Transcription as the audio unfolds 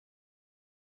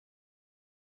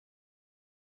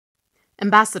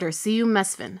Ambassador Seyoum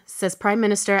Mesfin says Prime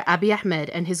Minister Abiy Ahmed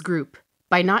and his group,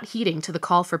 by not heeding to the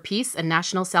call for peace and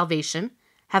national salvation,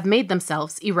 have made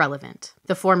themselves irrelevant.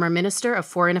 The former Minister of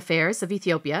Foreign Affairs of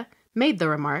Ethiopia made the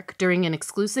remark during an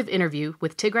exclusive interview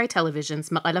with Tigray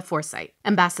Television's Maqala Foresight.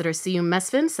 Ambassador Seyoum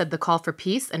Mesfin said the call for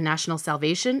peace and national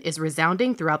salvation is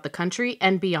resounding throughout the country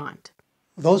and beyond.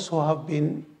 Those who have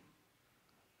been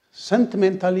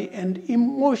sentimentally and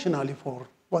emotionally, for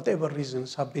whatever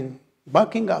reasons, have been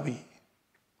backing Abiy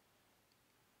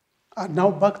are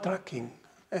now backtracking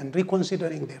and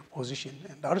reconsidering their position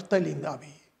and are telling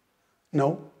Abiy,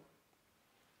 no.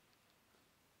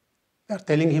 They're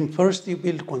telling him, first you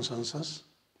build consensus,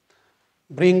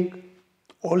 bring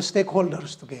all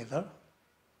stakeholders together,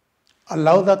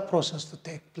 allow that process to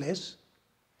take place,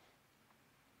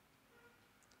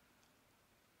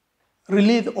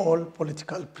 release all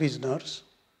political prisoners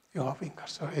you have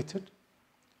incarcerated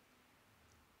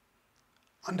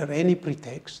under any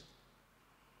pretext.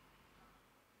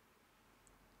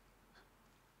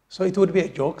 So it would be a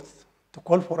joke to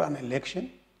call for an election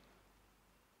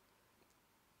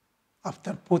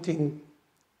after putting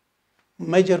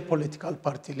major political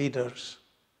party leaders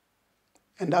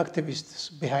and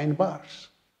activists behind bars.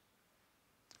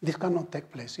 This cannot take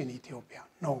place in Ethiopia.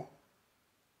 No,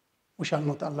 we shall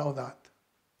not allow that.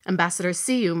 Ambassador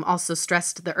Seyoum also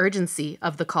stressed the urgency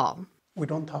of the call. We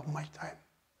don't have much time.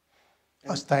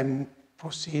 As time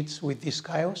proceeds with this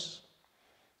chaos,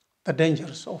 the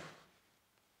dangers of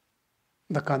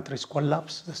the country's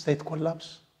collapse, the state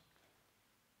collapse,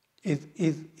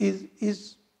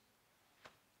 is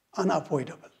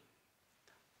unavoidable.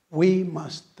 We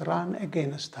must run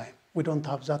against time. We don't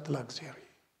have that luxury.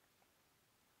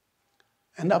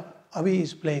 And Abiy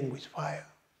is playing with fire.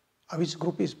 Abiy's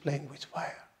group is playing with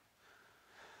fire.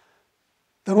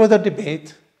 There was a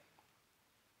debate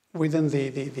within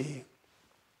the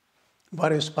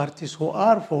various parties who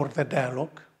are for the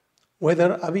dialogue,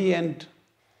 whether Abiy and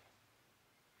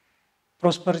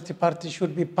Prosperity Party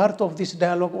should be part of this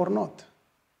dialogue or not.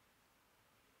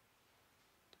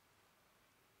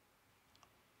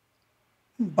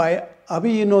 By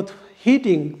Abiy not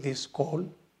heeding this call,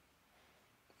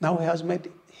 now he has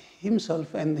made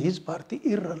himself and his party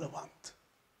irrelevant.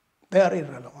 They are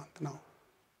irrelevant now.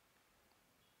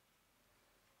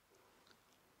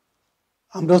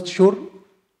 I'm not sure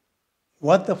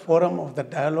what the forum of the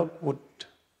dialogue would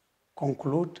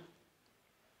conclude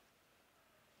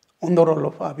on the role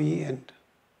of Abiy and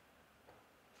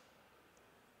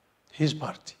his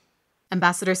party.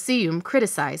 Ambassador Seyoum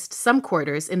criticized some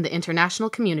quarters in the international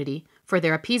community for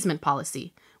their appeasement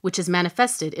policy, which is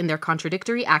manifested in their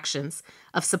contradictory actions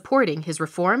of supporting his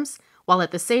reforms while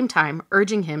at the same time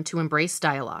urging him to embrace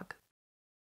dialogue.